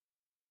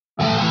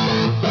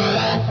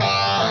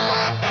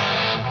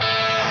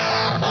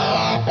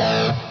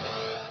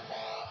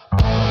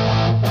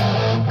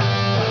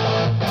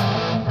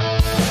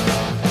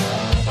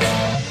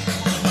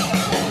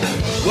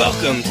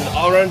Welcome to the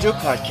All Around Joe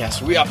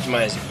Podcast, where we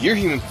optimize your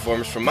human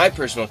performance from my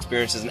personal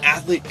experience as an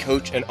athlete,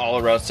 coach, and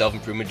all-around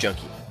self-improvement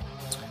junkie.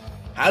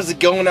 How's it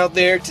going out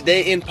there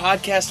today in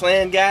podcast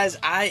land, guys?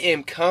 I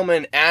am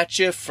coming at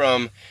you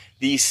from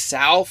the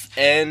south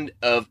end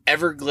of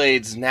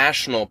Everglades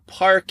National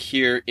Park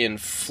here in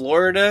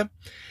Florida,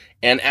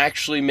 and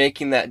actually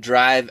making that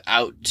drive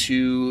out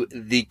to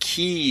the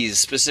Keys,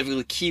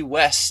 specifically Key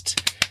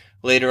West,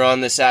 later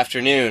on this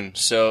afternoon.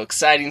 So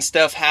exciting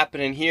stuff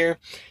happening here.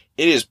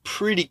 It is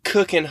pretty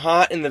cooking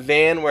hot in the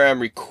van where I'm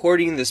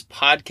recording this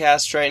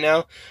podcast right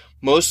now,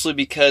 mostly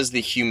because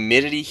the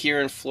humidity here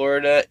in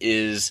Florida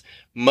is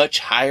much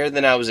higher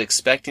than I was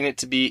expecting it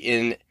to be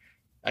in,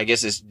 I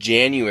guess it's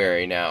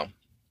January now.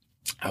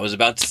 I was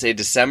about to say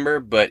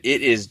December, but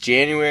it is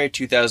January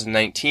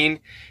 2019,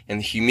 and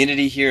the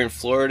humidity here in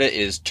Florida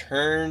is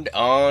turned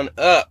on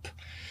up.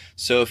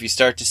 So if you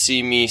start to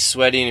see me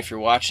sweating, if you're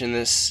watching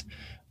this,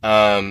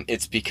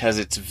 it's because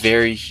it's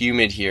very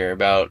humid here,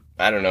 about,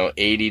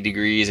 80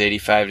 degrees,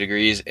 85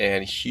 degrees,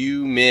 and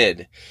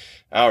humid.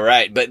 All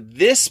right, but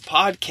this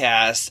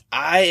podcast,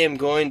 I am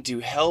going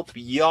to help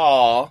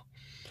y'all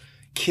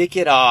kick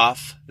it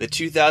off, the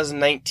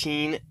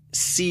 2019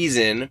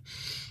 season,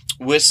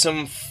 with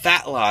some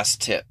fat loss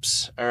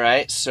tips. All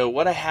right, so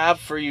what I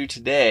have for you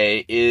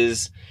today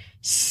is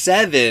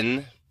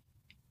 7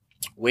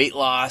 weight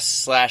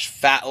loss /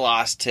 fat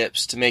loss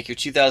tips to make your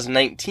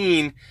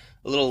 2019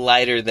 a little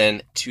lighter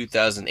than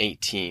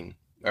 2018.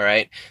 All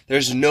right,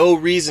 there's no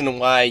reason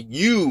why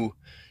you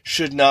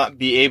should not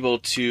be able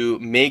to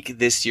make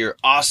this year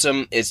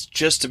awesome. It's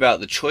just about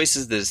the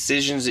choices, the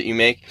decisions that you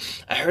make.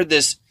 I heard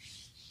this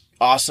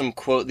awesome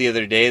quote the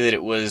other day that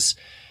it was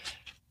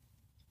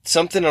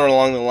something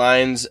along the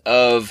lines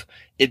of,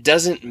 it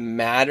doesn't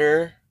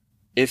matter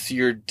if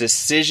your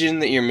decision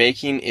that you're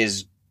making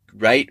is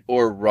right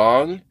or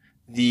wrong.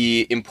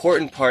 The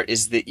important part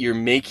is that you're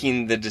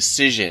making the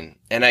decision.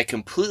 And I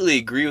completely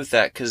agree with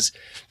that, because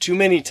too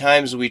many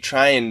times we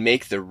try and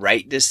make the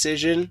right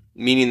decision,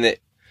 meaning that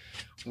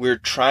we're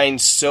trying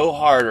so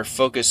hard or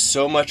focus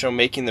so much on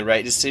making the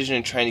right decision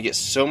and trying to get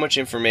so much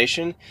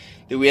information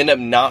that we end up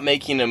not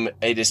making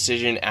a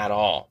decision at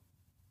all.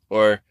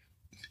 Or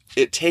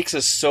it takes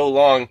us so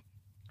long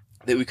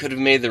that we could have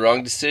made the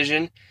wrong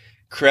decision,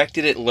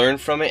 corrected it,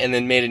 learned from it, and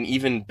then made an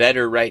even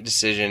better right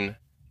decision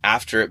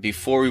after it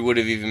before we would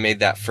have even made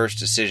that first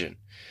decision.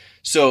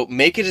 So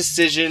make a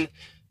decision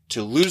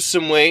to lose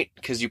some weight,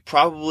 because you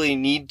probably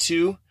need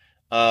to.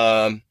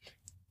 I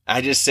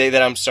just say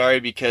that I'm sorry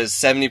because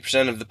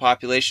 70% of the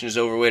population is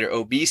overweight or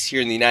obese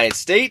here in the United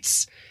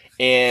States.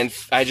 And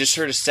I just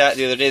heard a stat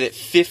the other day that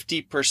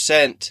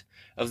 50%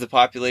 of the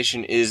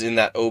population is in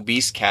that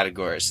obese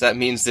category. So that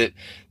means that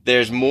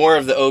there's more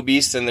of the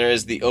obese than there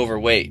is the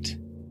overweight,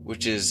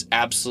 which is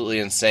absolutely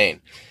insane.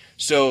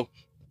 So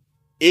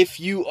if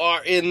you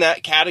are in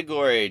that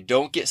category,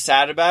 don't get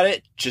sad about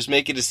it. Just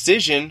make a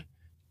decision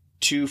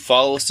to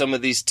follow some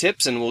of these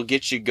tips, and we'll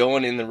get you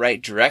going in the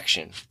right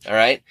direction. All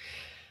right.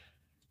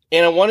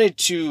 And I wanted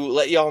to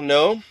let y'all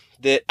know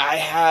that I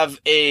have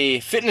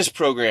a fitness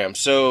program.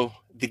 So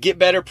the Get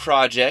Better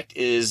Project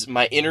is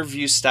my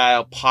interview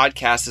style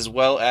podcast, as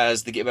well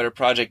as the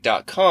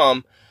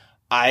GetBetterProject.com.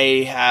 I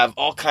have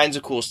all kinds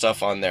of cool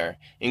stuff on there,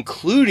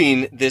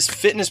 including this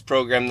fitness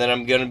program that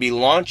I'm going to be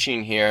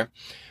launching here,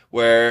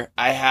 where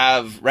I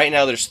have, right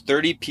now there's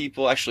 30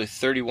 people, actually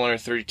 31 or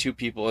 32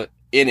 people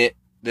in it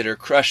that are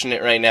crushing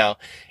it right now.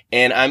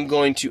 And I'm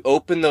going to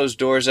open those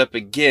doors up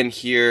again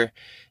here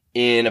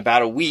in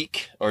about a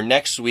week, or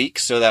next week.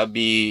 So that would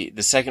be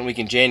the second week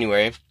in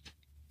January.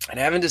 And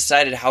I haven't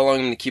decided how long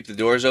I'm going to keep the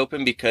doors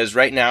open, because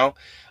right now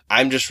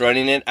I'm just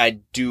running it. I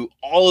do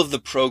all of the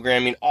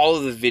programming, all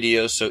of the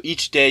videos. So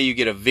each day you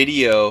get a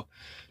video,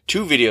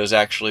 2 videos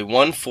actually,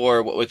 one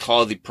for what we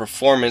call the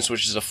Performance,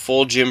 which is a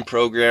full gym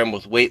program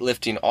with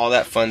weightlifting, all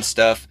that fun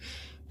stuff,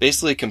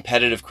 basically a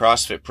competitive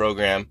CrossFit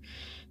program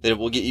that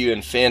will get you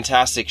in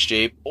fantastic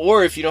shape.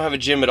 Or if you don't have a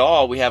gym at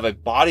all, we have a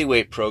body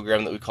weight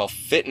program that we call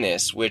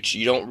Fitness, which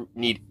you don't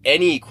need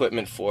any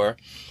equipment for.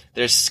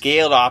 There's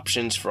scaled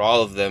options for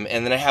all of them.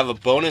 And then I have a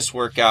bonus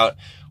workout,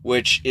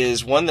 which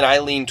is one that I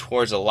lean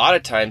towards a lot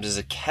of times, is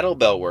a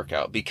kettlebell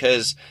workout,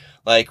 because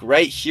like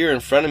right here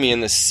in front of me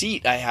in the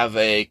seat, I have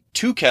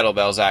 2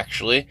 kettlebells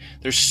actually.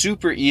 They're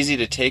super easy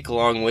to take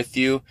along with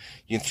you.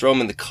 You can throw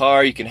them in the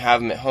car, you can have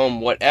them at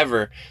home,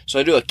 whatever. So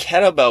I do a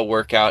kettlebell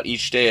workout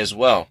each day as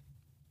well.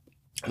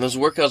 And those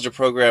workouts are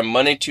programmed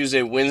Monday,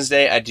 Tuesday,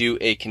 Wednesday. I do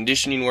a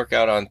conditioning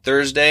workout on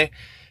Thursday,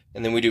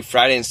 and then we do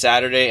Friday and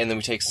Saturday, and then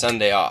we take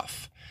Sunday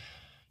off.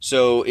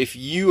 So if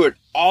you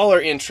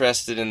are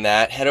interested in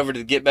that, head over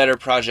to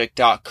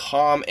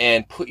getbetterproject.com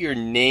and put your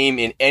name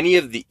in any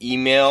of the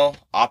email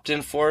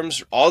opt-in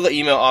forms. All the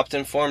email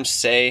opt-in forms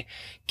say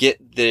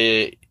get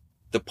the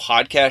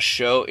podcast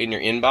show in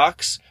your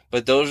inbox,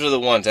 but those are the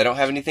ones. I don't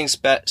have anything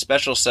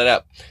special set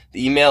up.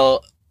 The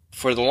email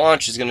for the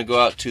launch is going to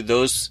go out to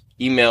those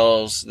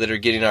emails that are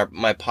getting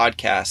my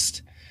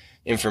podcast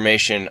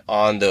information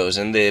on those.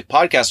 And the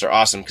podcasts are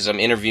awesome because I'm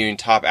interviewing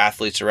top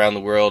athletes around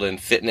the world in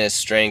fitness,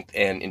 strength,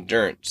 and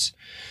endurance.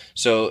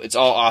 So it's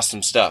all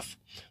awesome stuff.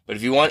 But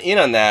if you want in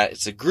on that,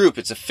 it's a group,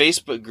 it's a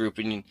Facebook group,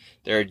 and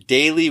there are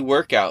daily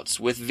workouts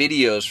with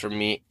videos from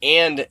me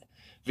and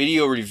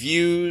video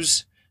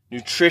reviews,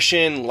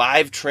 nutrition,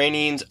 live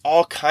trainings,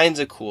 all kinds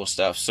of cool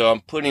stuff. So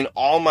I'm putting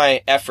all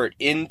my effort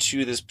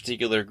into this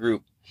particular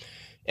group,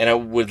 and I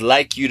would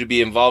like you to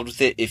be involved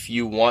with it if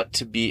you want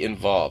to be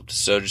involved.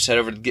 So just head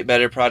over to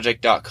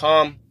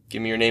getbetterproject.com,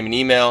 give me your name and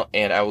email,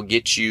 and I will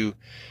get you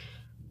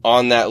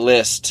on that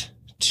list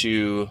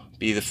to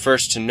be the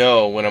first to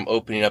know when I'm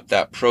opening up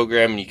that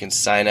program, and you can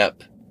sign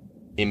up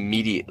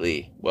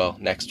immediately. Well,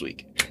 next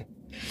week.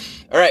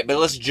 All right, but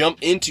let's jump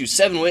into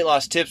 7 weight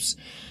loss tips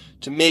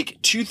to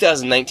make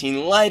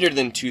 2019 lighter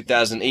than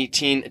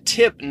 2018.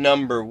 Tip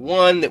number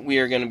 1 that we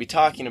are going to be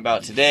talking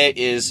about today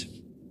is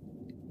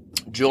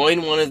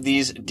join one of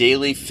these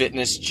daily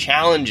fitness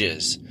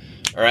challenges.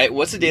 All right,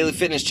 what's a daily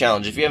fitness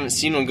challenge? If you haven't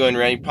seen one going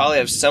around, you probably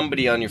have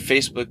somebody on your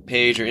Facebook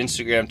page or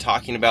Instagram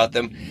talking about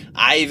them.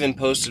 I even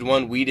posted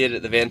one we did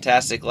at the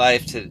Fantastic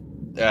Life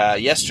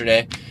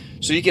yesterday.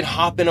 So you can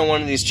hop in on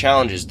one of these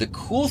challenges. The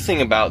cool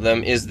thing about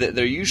them is that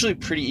they're usually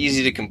pretty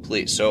easy to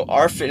complete. So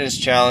our fitness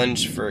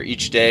challenge for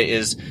each day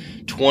is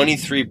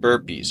 23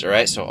 burpees. All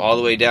right, so all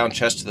the way down,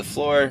 chest to the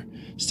floor,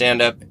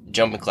 stand up,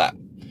 jump and clap.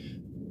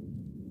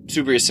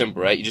 Super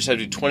simple, right? You just have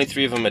to do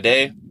 23 of them a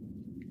day.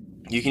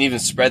 You can even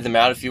spread them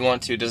out if you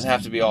want to. It doesn't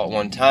have to be all at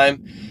one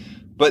time.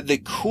 But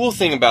the cool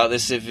thing about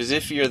this is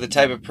if you're the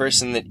type of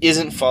person that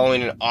isn't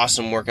following an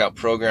awesome workout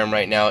program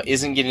right now,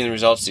 isn't getting the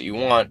results that you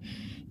want,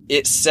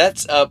 it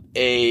sets up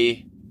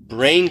a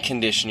brain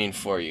conditioning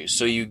for you.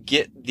 So you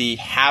get the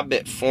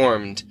habit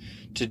formed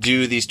to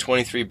do these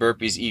 23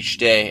 burpees each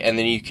day, and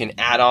then you can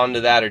add on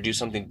to that or do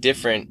something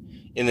different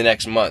in the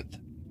next month.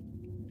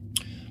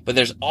 But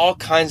there's all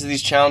kinds of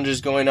these challenges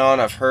going on.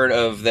 I've heard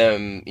of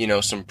them,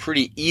 some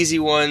pretty easy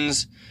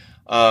ones.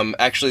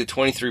 Actually,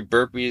 23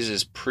 burpees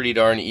is pretty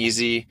darn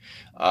easy.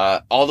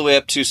 All the way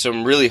up to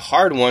some really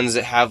hard ones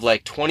that have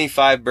like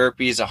 25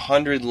 burpees,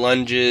 100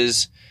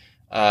 lunges,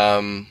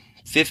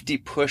 50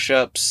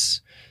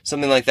 push-ups,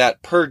 something like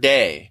that per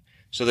day.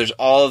 So there's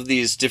all of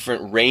these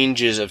different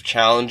ranges of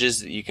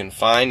challenges that you can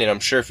find. And I'm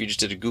sure if you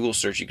just did a Google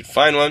search, you could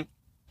find one.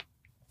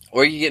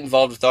 Or you can get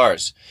involved with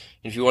ours.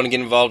 If you want to get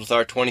involved with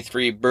our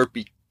 23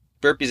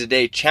 burpees a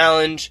day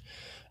challenge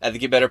at the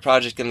Get Better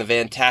Project and the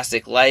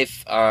Fantastic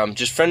Life,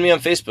 just friend me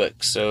on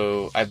Facebook.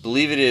 So I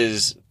believe it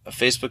is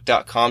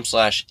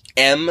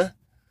facebook.com/M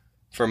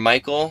for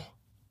Michael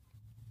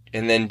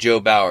and then Joe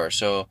Bauer.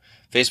 So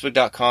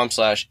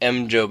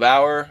facebook.com/M Joe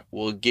Bauer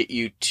will get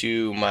you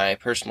to my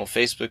personal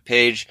Facebook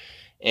page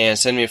and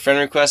send me a friend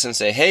request and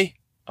say, hey,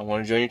 I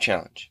want to join your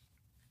challenge.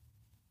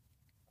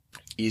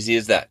 Easy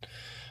as that.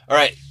 All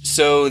right,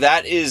 so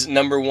that is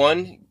number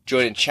 1,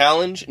 join a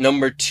challenge.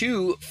 Number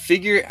 2,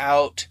 figure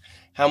out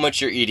how much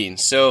you're eating.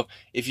 So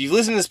if you've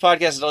listened to this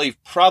podcast at all,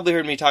 you've probably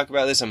heard me talk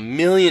about this a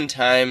million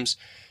times.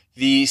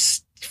 The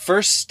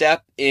first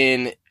step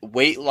in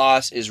weight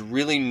loss is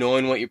really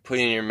knowing what you're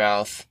putting in your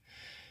mouth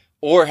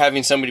or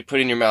having somebody put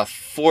in your mouth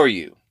for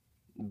you.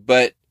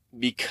 But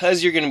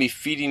because you're going to be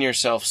feeding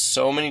yourself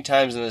so many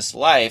times in this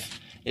life,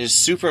 it is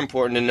super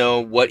important to know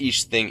what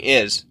each thing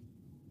is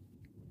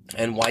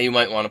and why you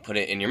might want to put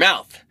it in your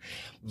mouth.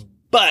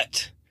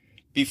 But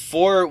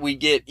before we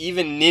get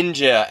even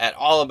ninja at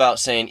all about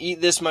saying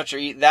eat this much or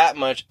eat that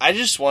much, I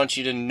just want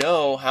you to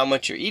know how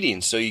much you're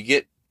eating. So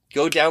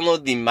go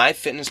download the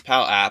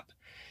MyFitnessPal app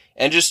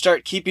and just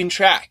start keeping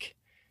track.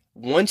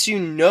 Once you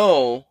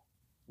know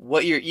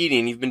what you're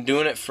eating, you've been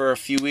doing it for a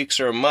few weeks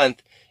or a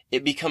month,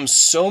 it becomes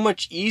so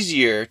much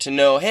easier to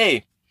know,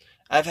 hey,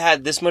 I've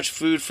had this much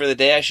food for the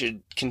day, I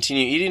should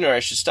continue eating or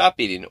I should stop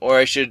eating, or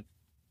I should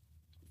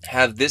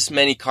have this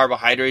many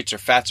carbohydrates or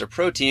fats or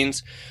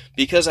proteins,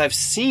 because I've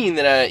seen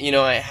that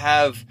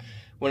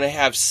when I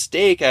have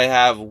steak, I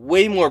have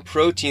way more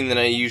protein than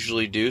I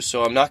usually do,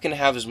 so I'm not going to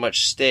have as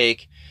much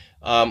steak.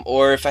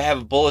 Or if I have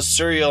a bowl of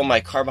cereal, my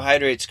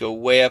carbohydrates go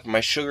way up,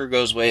 my sugar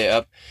goes way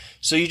up.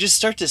 So you just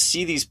start to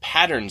see these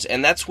patterns,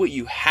 and that's what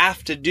you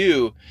have to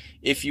do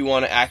if you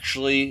want to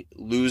actually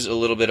lose a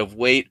little bit of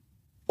weight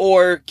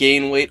or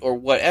gain weight or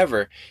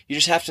whatever. You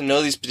just have to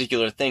know these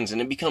particular things, and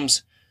it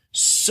becomes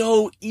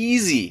so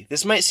easy.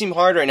 This might seem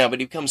hard right now, but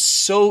it becomes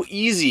so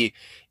easy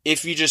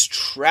if you just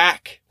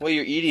track what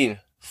you're eating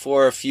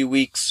for a few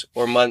weeks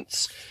or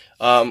months,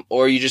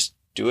 or you just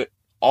do it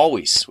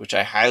always, which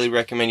I highly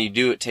recommend you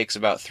do. It takes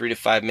about 3 to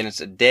 5 minutes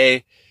a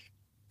day.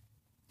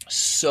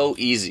 So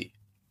easy.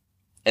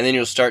 And then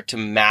you'll start to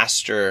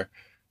master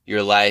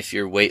your life,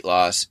 your weight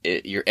loss,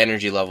 your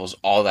energy levels,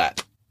 all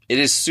that. It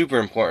is super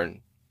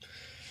important.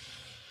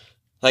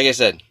 Like I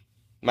said,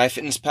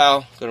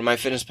 MyFitnessPal, go to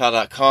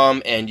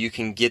myfitnesspal.com and you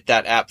can get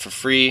that app for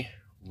free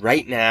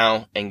right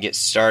now and get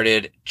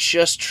started.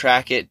 Just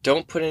track it.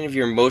 Don't put any of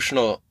your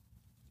emotional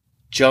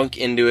junk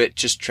into it.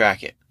 Just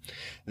track it.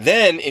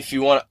 Then if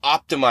you want to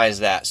optimize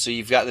that so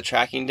you've got the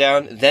tracking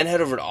down, then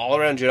head over to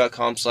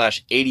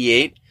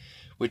allaroundjoe.com/88,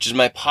 which is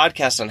my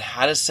podcast on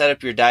how to set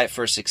up your diet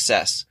for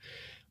success.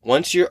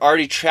 Once you're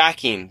already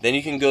tracking, then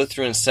you can go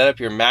through and set up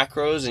your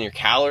macros and your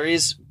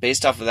calories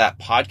based off of that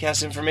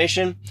podcast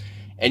information,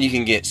 and you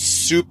can get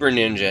super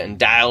ninja and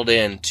dialed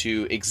in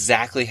to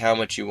exactly how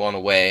much you want to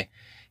weigh.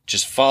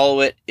 Just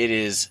follow it. It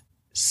is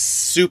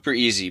super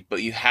easy,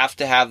 but you have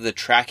to have the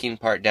tracking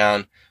part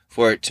down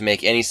for it to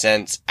make any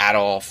sense at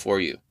all for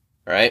you.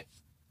 All right?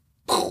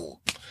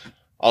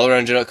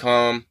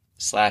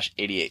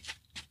 allaroundjoe.com/88.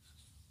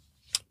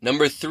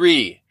 Number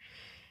 3,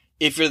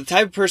 if you're the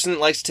type of person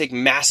that likes to take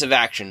massive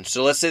action,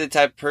 so let's say the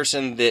type of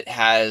person that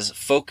has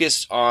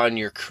focused on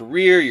your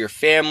career, your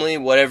family,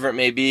 whatever it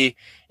may be,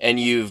 and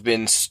you've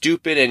been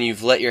stupid and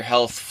you've let your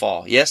health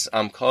fall. Yes,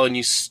 I'm calling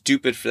you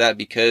stupid for that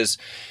because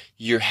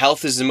your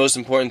health is the most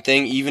important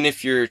thing, even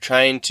if you're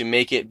trying to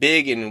make it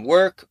big in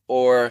work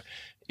or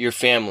your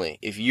family.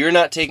 If you're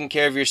not taking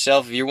care of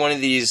yourself, if you're one of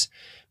these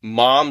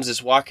moms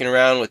that's walking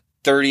around with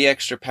 30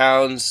 extra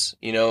pounds,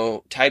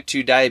 type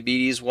 2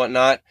 diabetes,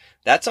 whatnot,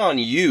 that's on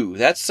you.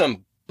 That's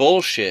some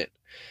bullshit.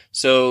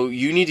 So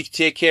you need to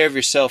take care of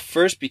yourself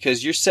first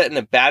because you're setting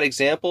a bad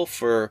example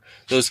for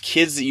those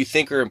kids that you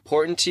think are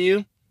important to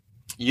you.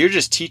 You're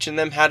just teaching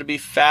them how to be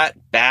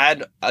fat,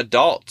 bad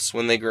adults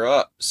when they grow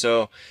up.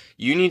 So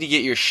you need to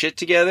get your shit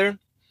together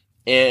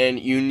and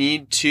you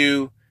need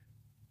to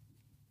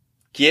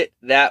get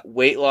that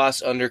weight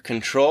loss under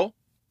control.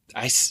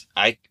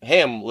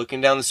 Hey, I'm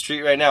looking down the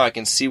street right now. I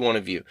can see one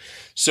of you.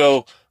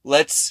 So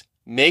let's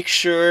make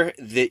sure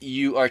that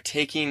you are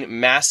taking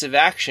massive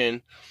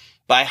action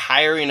by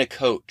hiring a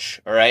coach.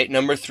 All right.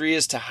 Number 3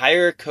 is to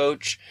hire a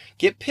coach.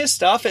 Get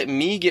pissed off at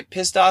me, get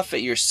pissed off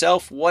at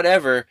yourself,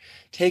 whatever.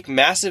 Take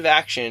massive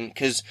action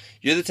because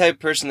you're the type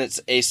of person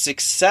that's a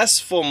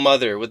successful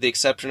mother with the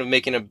exception of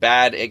making a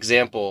bad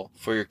example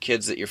for your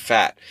kids that you're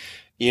fat.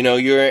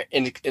 You're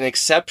an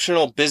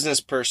exceptional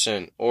business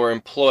person or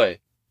employee.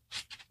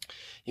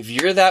 If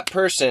you're that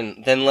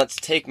person, then let's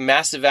take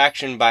massive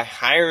action by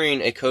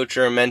hiring a coach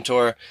or a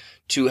mentor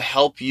to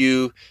help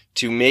you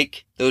to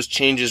make those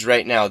changes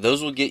right now.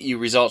 Those will get you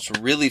results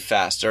really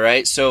fast, all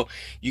right? So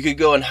you could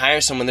go and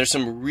hire someone. There's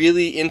some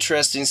really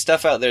interesting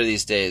stuff out there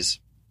these days.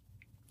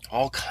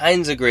 All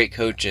kinds of great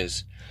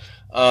coaches.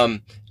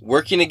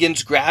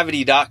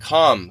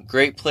 WorkingAgainstGravity.com,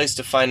 great place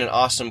to find an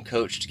awesome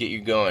coach to get you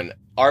going.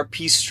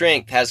 RP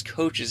Strength has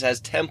coaches, has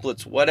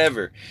templates,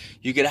 whatever.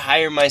 You could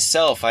hire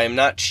myself. I am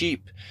not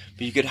cheap.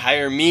 But you could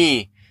hire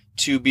me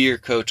to be your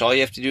coach. All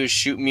you have to do is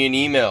shoot me an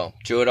email,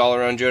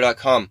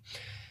 joe@allaroundjoe.com,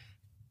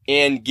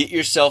 and get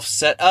yourself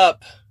set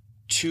up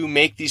to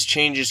make these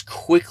changes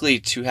quickly,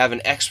 to have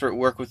an expert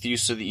work with you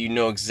so that you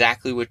know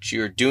exactly what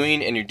you're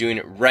doing and you're doing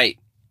it right.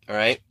 All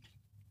right.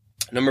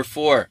 Number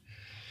 4,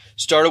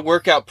 start a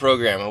workout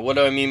program. And what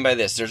do I mean by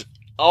this? There's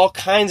all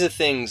kinds of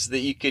things that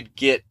you could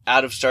get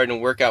out of starting a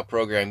workout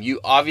program. You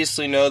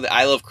obviously know that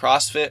I love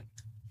CrossFit.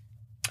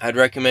 I'd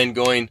recommend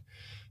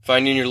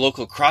finding your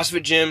local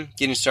CrossFit gym,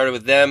 getting started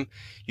with them.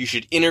 You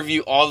should interview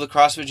all the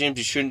CrossFit gyms.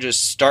 You shouldn't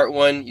just start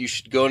one. You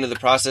should go into the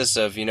process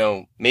of,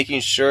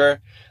 making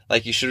sure,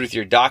 like you should with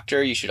your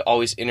doctor. You should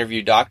always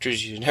interview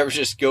doctors. You should never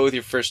just go with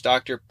your first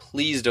doctor.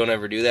 Please don't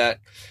ever do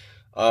that.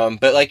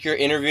 But like you're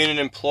interviewing an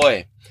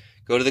employee,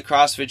 go to the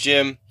CrossFit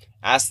gym,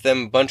 ask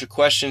them a bunch of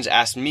questions.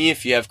 Ask me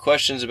if you have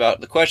questions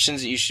about the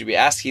questions that you should be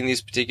asking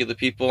these particular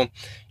people.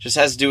 Just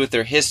has to do with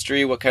their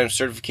history, what kind of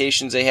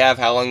certifications they have,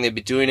 how long they've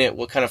been doing it,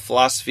 what kind of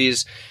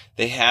philosophies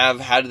they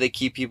have, how do they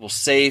keep people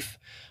safe,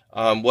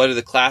 what do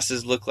the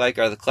classes look like,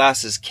 are the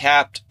classes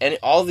capped, and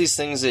all these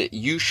things that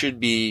you should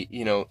be,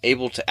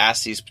 able to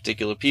ask these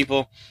particular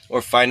people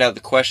or find out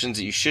the questions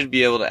that you should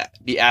be able to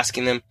be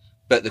asking them.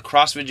 But the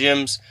CrossFit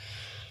gyms,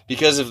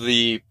 because of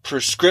the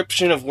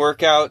prescription of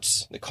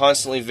workouts, the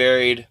constantly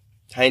varied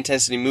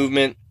high-intensity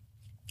movement,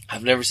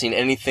 I've never seen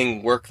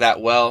anything work that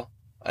well,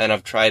 and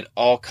I've tried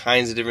all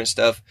kinds of different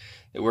stuff.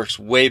 It works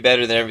way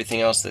better than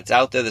everything else that's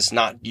out there that's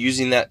not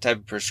using that type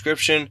of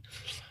prescription.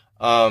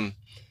 Then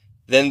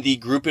the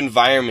group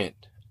environment.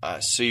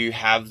 So you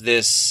have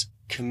this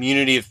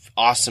community of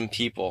awesome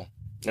people,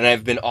 and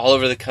I've been all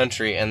over the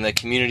country, and the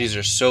communities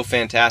are so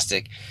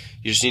fantastic.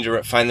 You just need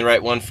to find the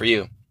right one for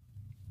you.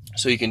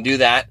 So you can do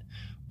that.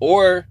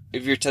 Or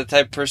if you're the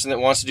type of person that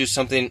wants to do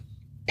something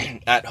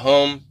at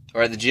home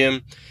or at the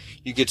gym,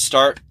 you could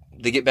start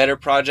the Get Better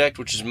Project,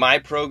 which is my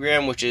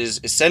program, which is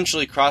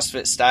essentially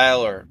CrossFit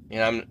style or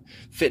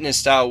fitness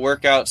style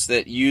workouts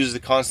that use the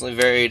constantly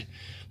varied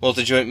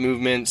multi-joint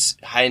movements,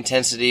 high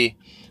intensity.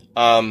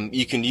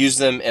 You can use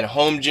them in a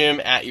home gym,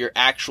 at your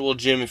actual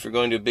gym if you're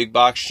going to a big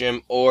box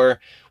gym, or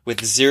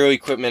with zero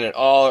equipment at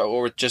all,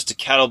 or with just a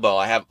kettlebell.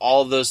 I have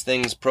all of those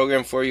things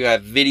programmed for you. I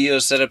have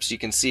videos set up so you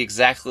can see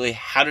exactly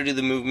how to do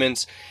the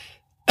movements.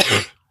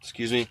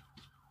 Excuse me.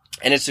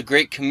 And it's a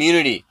great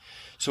community.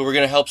 So we're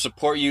going to help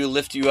support you,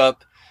 lift you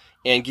up,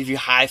 and give you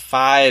high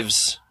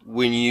fives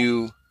when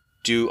you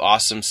do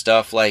awesome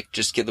stuff like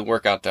just get the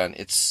workout done.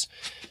 It's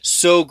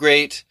so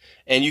great.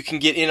 And you can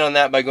get in on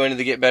that by going to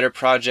the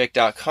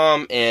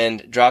getbetterproject.com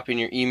and dropping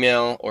your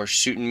email or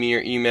shooting me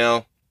your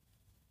email.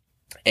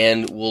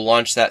 and we'll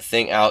launch that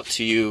thing out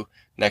to you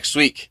next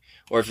week.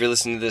 Or if you're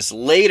listening to this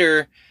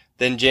later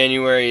than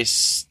January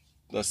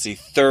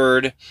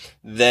 3rd,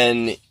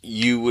 then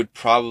you would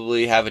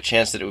probably have a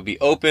chance that it would be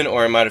open,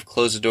 or I might have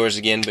closed the doors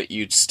again, but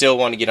you'd still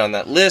want to get on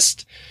that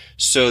list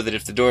so that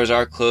if the doors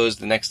are closed,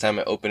 the next time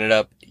I open it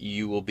up,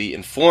 you will be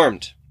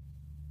informed.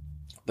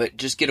 But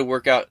just get a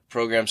workout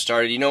program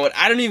started. You know what?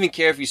 I don't even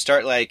care if you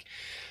start like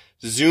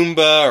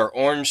Zumba or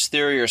Orange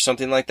Theory or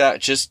something like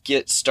that. Just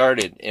get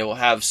started. It will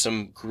have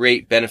some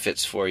great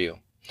benefits for you.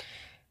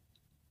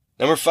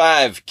 Number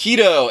 5,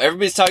 keto.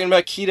 Everybody's talking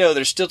about keto.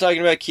 They're still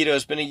talking about keto.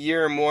 It's been a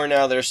year or more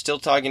now. They're still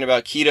talking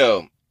about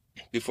keto.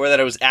 Before that,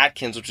 it was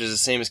Atkins, which is the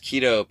same as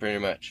keto, pretty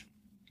much.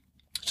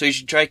 So you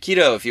should try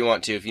keto if you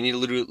want to, if you need to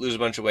lose a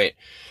bunch of weight.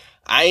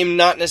 I am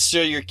not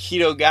necessarily your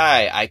keto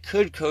guy. I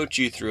could coach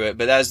you through it,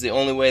 but that's the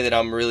only way that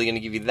I'm really going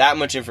to give you that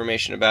much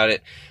information about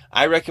it.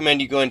 I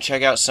recommend you go and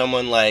check out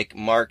someone like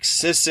Mark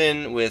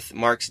Sisson with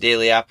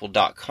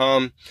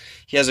marksdailyapple.com.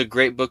 He has a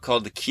great book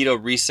called The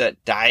Keto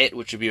Reset Diet,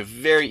 which would be a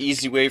very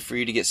easy way for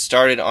you to get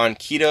started on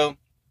keto,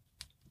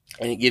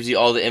 and it gives you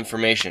all the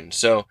information.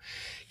 So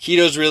keto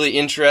is really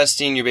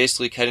interesting. You're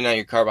basically cutting out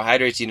your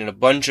carbohydrates, eating a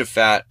bunch of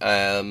fat,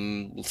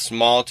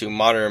 small to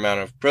moderate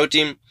amount of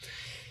protein.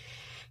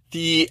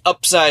 The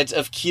upsides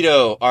of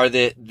keto are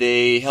that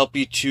they help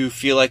you to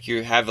feel like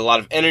you have a lot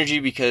of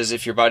energy, because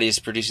if your body is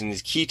producing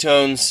these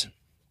ketones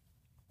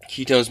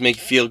make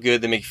you feel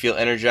good, they make you feel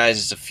energized.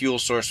 It's a fuel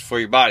source for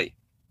your body.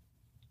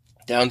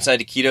 Downside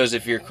to keto is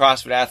if you're a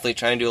CrossFit athlete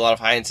trying to do a lot of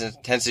high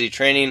intensity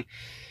training,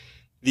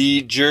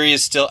 the jury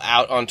is still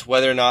out on to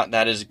whether or not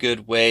that is a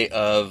good way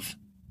of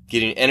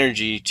getting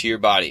energy to your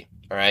body.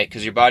 All right,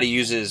 because your body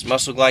uses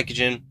muscle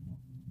glycogen.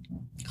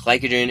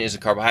 Glycogen is a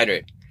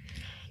carbohydrate.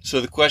 So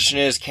the question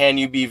is, can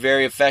you be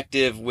very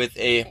effective with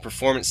a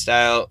performance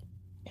style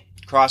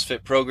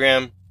CrossFit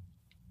program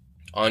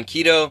on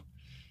keto?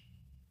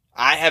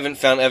 I haven't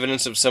found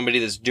evidence of somebody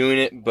that's doing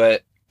it,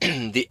 but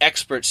the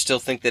experts still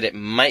think that it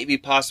might be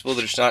possible.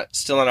 They're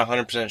still not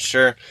 100%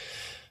 sure.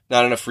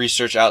 Not enough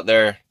research out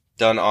there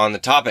done on the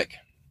topic.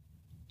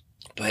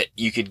 But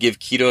you could give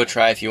keto a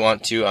try if you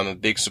want to. I'm a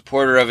big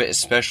supporter of it,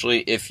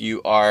 especially if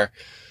you are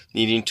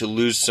needing to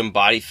lose some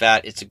body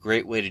fat. It's a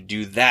great way to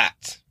do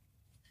that.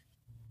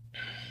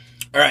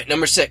 All right,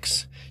 number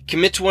 6,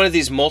 commit to one of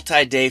these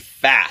multi-day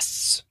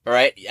fasts. All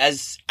right,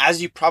 as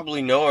you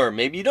probably know, or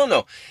maybe you don't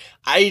know,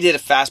 I did a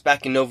fast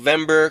back in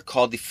November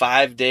called the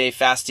 5-Day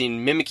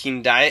Fasting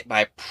Mimicking Diet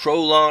by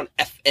Prolon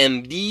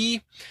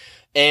FMD.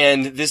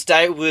 And this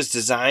diet was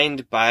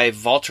designed by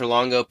Valter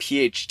Longo,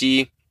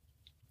 PhD.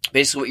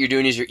 Basically what you're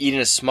doing is you're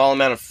eating a small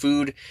amount of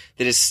food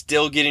that is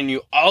still getting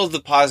you all of the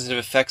positive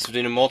effects of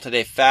doing a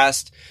multi-day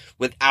fast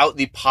without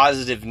the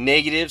positive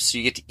negatives. So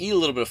you get to eat a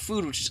little bit of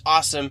food, which is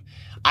awesome.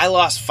 I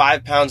lost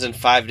 5 pounds in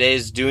 5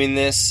 days doing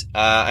this.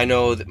 I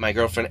know that my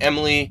girlfriend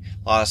Emily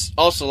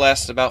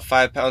lost about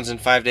 5 pounds in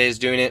 5 days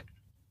doing it.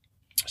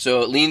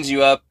 So it leans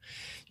you up.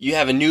 You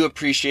have a new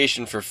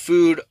appreciation for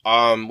food.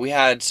 We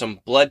had some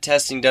blood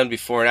testing done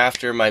before and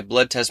after. My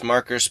blood test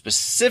markers,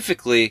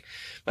 specifically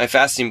my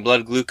fasting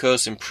blood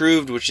glucose,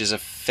 improved, which is a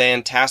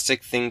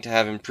fantastic thing to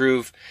have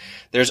improve.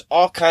 There's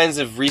all kinds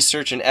of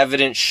research and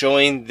evidence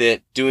showing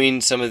that doing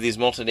some of these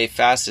multi-day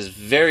fasts is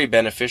very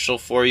beneficial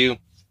for you.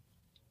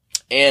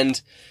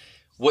 And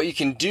what you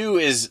can do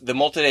is the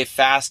multi-day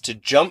fast to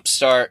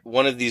jumpstart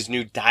one of these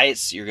new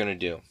diets you're going to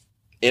do.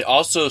 It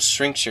also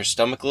shrinks your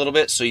stomach a little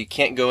bit, so you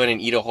can't go in and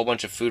eat a whole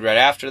bunch of food right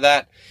after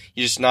that.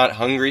 You're just not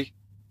hungry.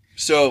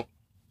 So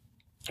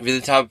if you're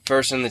the type of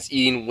person that's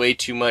eating way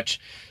too much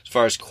as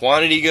far as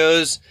quantity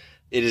goes,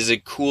 it is a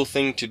cool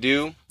thing to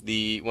do.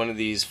 One of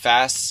these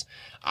fasts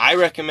I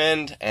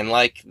recommend, and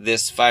like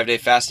this 5-day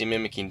fasting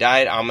mimicking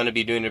diet, I'm going to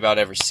be doing it about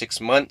every 6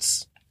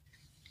 months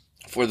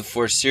for the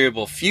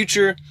foreseeable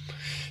future,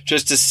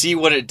 just to see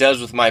what it does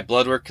with my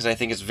blood work, because I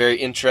think it's very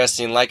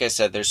interesting. Like I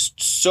said, there's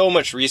so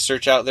much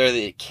research out there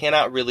that it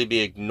cannot really be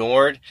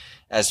ignored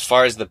as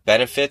far as the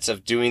benefits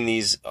of doing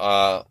these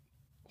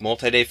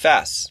multi-day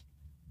fasts.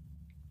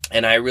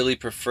 And I really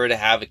prefer to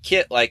have a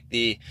kit like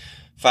the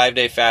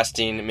 5-day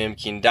fasting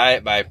mimicking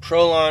diet by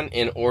Prolon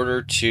in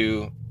order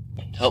to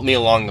help me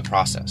along the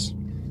process.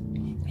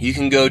 You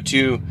can go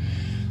to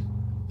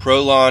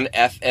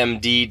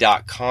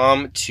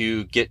prolonfmd.com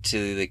to get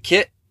to the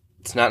kit.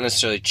 It's not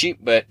necessarily cheap,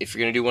 but if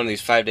you're going to do one of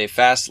these 5-day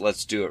fasts,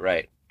 let's do it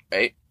right?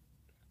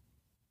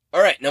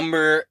 All right,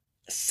 number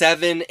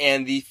 7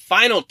 and the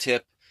final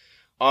tip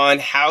on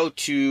how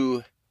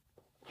to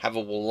have a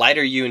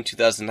lighter you in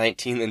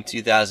 2019 than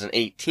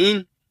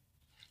 2018.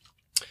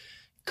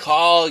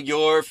 Call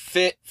your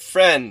fit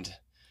friend.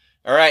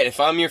 All right, if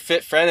I'm your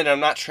fit friend and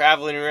I'm not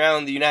traveling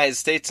around the United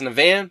States in a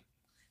van,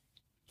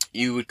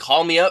 you would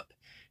call me up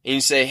and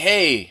you say,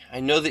 hey, I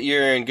know that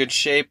you're in good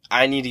shape.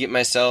 I need to get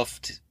myself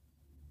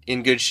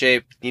in good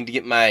shape. Need to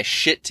get my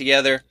shit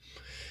together.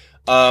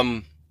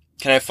 Can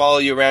I follow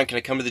you around? Can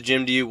I come to the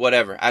gym to you?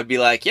 Whatever. I'd be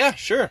like, yeah,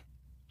 sure.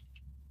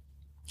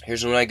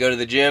 Here's when I go to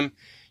the gym.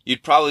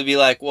 You'd probably be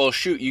like, well,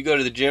 shoot, you go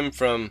to the gym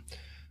from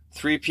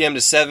 3 p.m.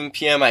 to 7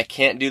 p.m., I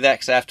can't do that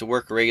because I have to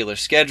work a regular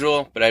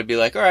schedule. But I'd be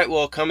like, all right,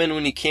 well, come in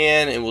when you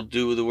can, and we'll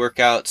do the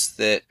workouts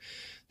that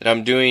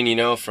I'm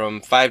doing,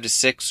 from 5 to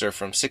 6 or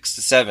from 6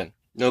 to 7.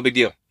 No big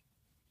deal.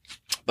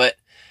 But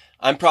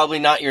I'm probably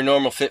not your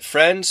normal fit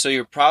friend, so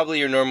your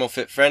normal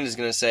fit friend is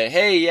going to say,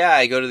 hey, yeah,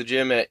 I go to the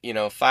gym at,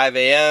 5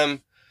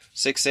 a.m.,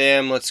 6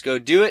 a.m., let's go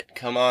do it,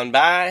 come on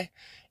by.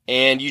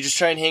 And you just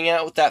try and hang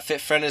out with that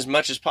fit friend as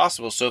much as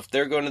possible. So if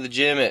they're going to the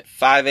gym at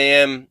 5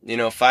 a.m.,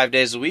 5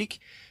 days a week,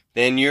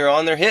 then you're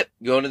on their hip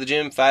going to the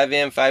gym 5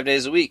 a.m., 5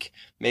 days a week.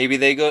 Maybe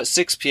they go at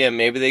 6 p.m.,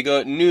 maybe they go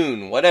at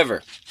noon,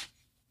 whatever.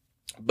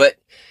 But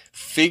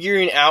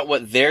figuring out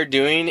what they're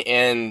doing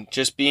and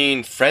just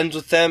being friends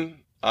with them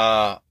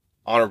on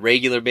a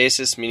regular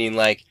basis, meaning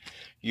like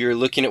you're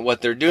looking at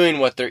what they're doing,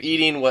 what they're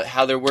eating,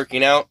 how they're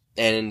working out,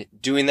 and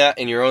doing that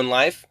in your own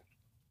life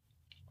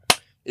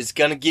is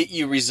going to get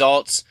you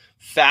results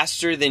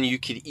faster than you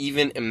could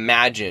even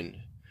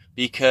imagine.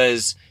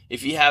 Because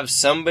if you have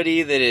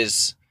somebody that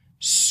is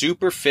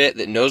super fit,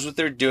 that knows what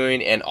they're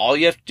doing, and all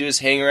you have to do is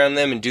hang around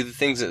them and do the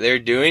things that they're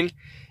doing,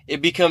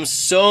 it becomes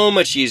so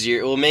much easier.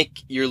 It will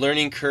make your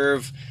learning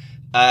curve,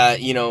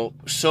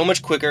 so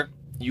much quicker.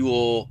 You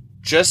will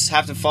just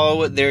have to follow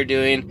what they're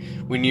doing.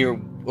 When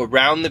you're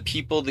around the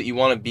people that you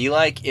want to be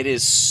like, it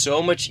is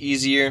so much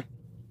easier.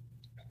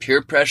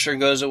 Peer pressure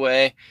goes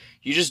away.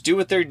 You just do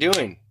what they're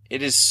doing.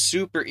 It is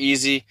super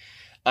easy.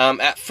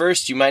 At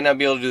first, you might not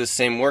be able to do the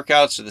same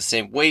workouts or the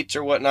same weights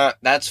or whatnot.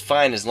 That's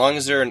fine. As long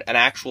as they're an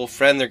actual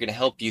friend, they're going to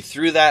help you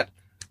through that.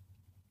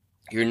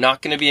 You're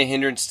not going to be a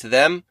hindrance to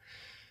them.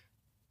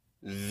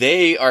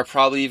 They are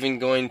probably even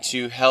going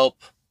to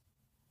help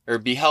or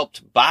be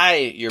helped by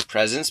your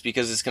presence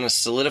because it's going to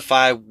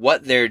solidify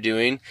what they're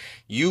doing.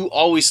 You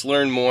always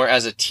learn more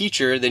as a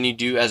teacher than you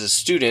do as a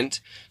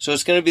student. So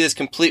it's going to be this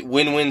complete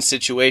win-win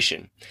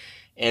situation.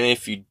 And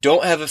if you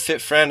don't have a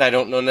fit friend, I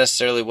don't know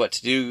necessarily what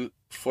to do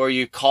for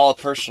you. Call a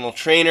personal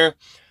trainer,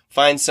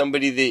 find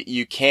somebody that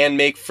you can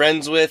make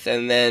friends with,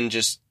 and then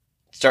just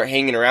start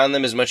hanging around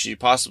them as much as you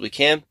possibly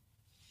can.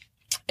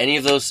 Any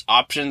of those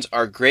options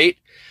are great,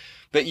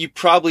 but you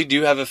probably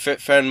do have a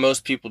fit friend.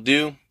 Most people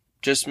do.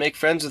 Just make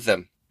friends with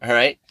them. All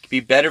right.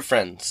 Be better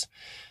friends.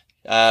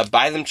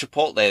 Buy them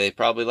Chipotle. They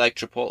probably like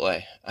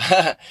Chipotle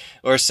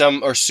or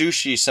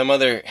sushi, some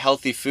other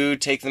healthy food.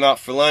 Take them out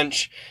for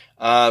lunch.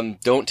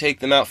 Don't take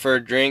them out for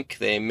a drink.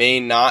 They may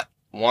not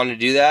want to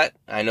do that.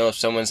 I know if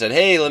someone said,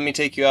 hey, let me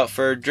take you out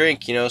for a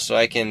drink, so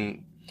I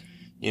can,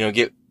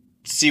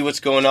 see what's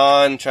going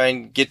on, try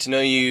and get to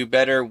know you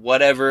better,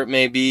 whatever it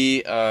may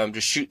be,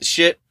 just shoot the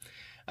shit.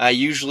 I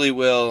usually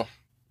will,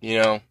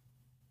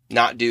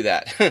 not do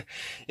that.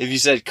 If you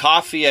said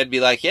coffee, I'd be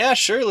like, yeah,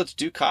 sure, let's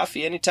do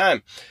coffee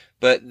anytime.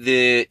 But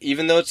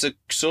even though it's a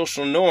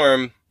social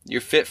norm, your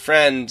fit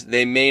friend,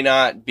 they may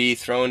not be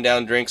throwing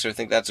down drinks or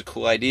think that's a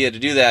cool idea to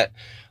do that.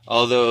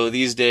 Although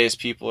these days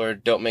people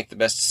don't make the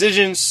best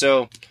decisions,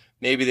 so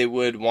maybe they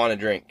would want to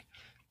drink.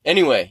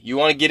 Anyway, you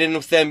want to get in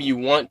with them. You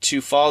want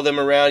to follow them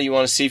around. You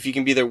want to see if you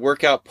can be their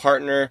workout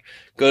partner.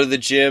 Go to the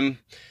gym.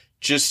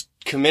 Just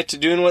commit to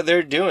doing what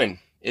they're doing.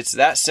 It's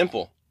that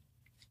simple.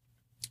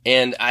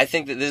 And I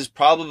think that this is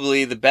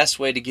probably the best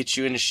way to get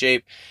you into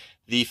shape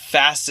the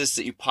fastest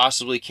that you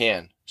possibly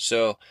can.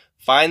 So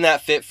find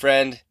that fit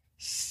friend,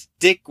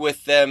 stick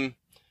with them,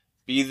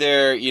 be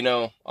there,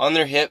 on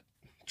their hip,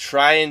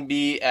 try and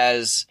be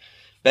as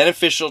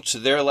beneficial to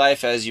their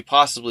life as you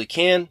possibly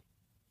can,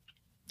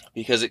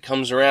 because it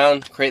comes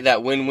around, create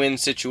that win-win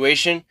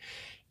situation,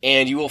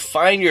 and you will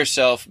find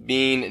yourself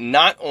being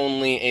not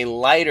only a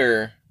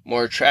lighter,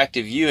 more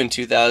attractive you in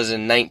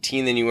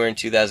 2019 than you were in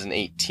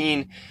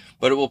 2018,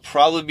 but it will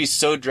probably be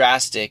so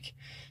drastic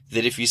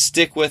that if you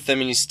stick with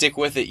them and you stick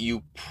with it,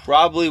 you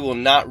probably will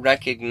not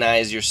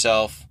recognize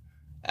yourself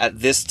at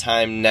this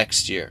time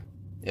next year.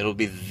 It'll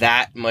be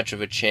that much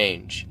of a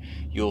change.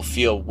 You'll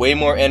feel way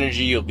more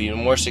energy. You'll be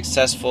more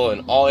successful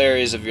in all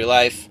areas of your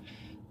life.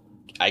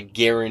 I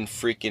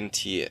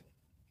guarantee it.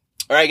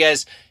 All right,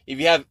 guys, if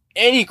you have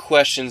any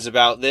questions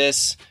about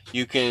this,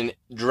 you can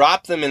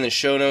drop them in the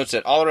show notes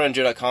at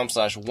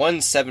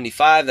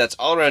allaroundjoe.com/175. That's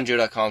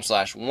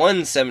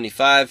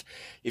allaroundjoe.com/175.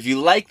 If you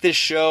like this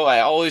show,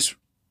 I always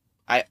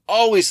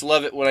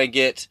love it when I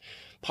get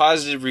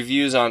positive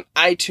reviews on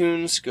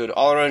iTunes. Go to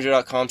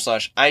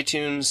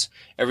allaroundjoe.com/iTunes.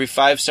 Every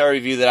 5-star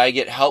review that I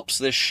get helps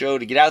this show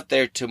to get out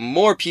there to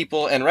more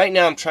people. And right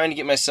now I'm trying to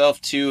get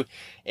myself to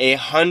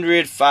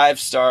 100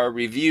 5-star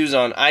reviews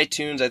on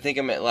iTunes. I think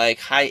I'm at like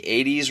high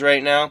 80s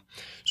right now.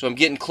 So I'm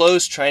getting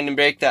close, trying to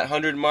break that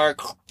 100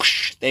 mark.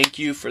 Thank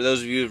you for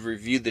those of you who have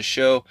reviewed the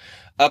show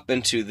up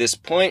until this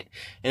point.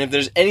 And if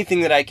there's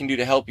anything that I can do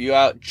to help you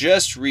out,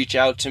 just reach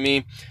out to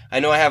me. I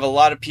know I have a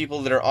lot of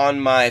people that are on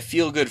my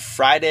Feel Good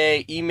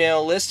Friday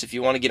email list. If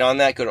you want to get on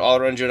that, go to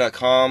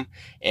allaroundjoe.com,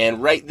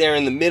 and right there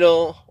in the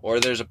middle, or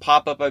there's a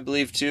pop-up, I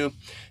believe, too,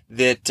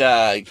 that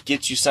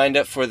gets you signed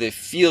up for the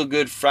Feel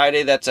Good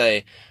Friday. That's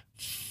an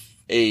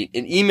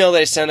email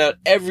that I send out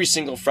every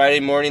single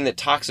Friday morning that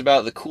talks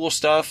about the cool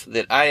stuff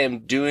that I am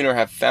doing or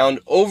have found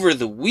over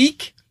the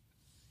week.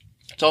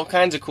 to all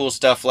kinds of cool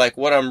stuff, like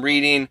what I'm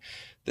reading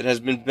that has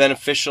been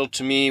beneficial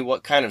to me,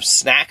 what kind of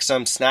snacks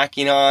I'm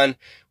snacking on,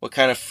 what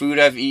kind of food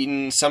I've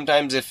eaten.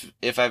 Sometimes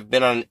if I've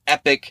been on an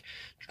epic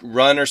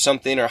run or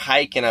something or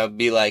hike, and I'll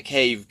be like,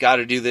 hey, you've got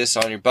to do this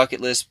on your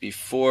bucket list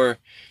before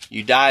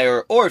you die,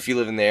 or if you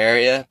live in the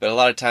area. But a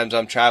lot of times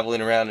I'm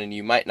traveling around and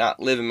you might not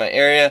live in my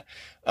area,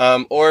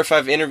 or if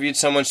I've interviewed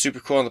someone super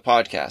cool on the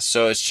podcast.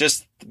 So it's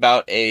just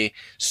about a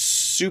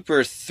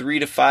super 3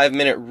 to 5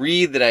 minute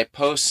read that I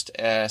post,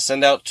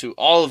 send out to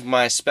all of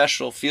my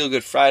special Feel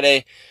Good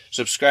Friday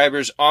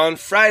subscribers on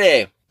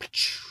Friday.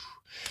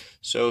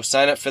 So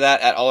sign up for that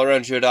at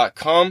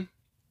allaroundjoe.com.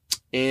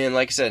 And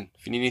like I said,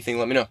 if you need anything,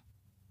 let me know.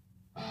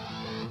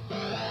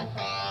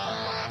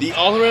 The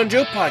All Around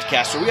Joe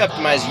podcast, where we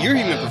optimize your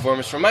human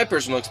performance from my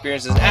personal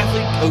experience as an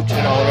athlete, coach,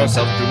 and all-around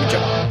self-improvement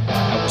junkie.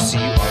 I will see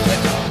you on the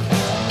next one.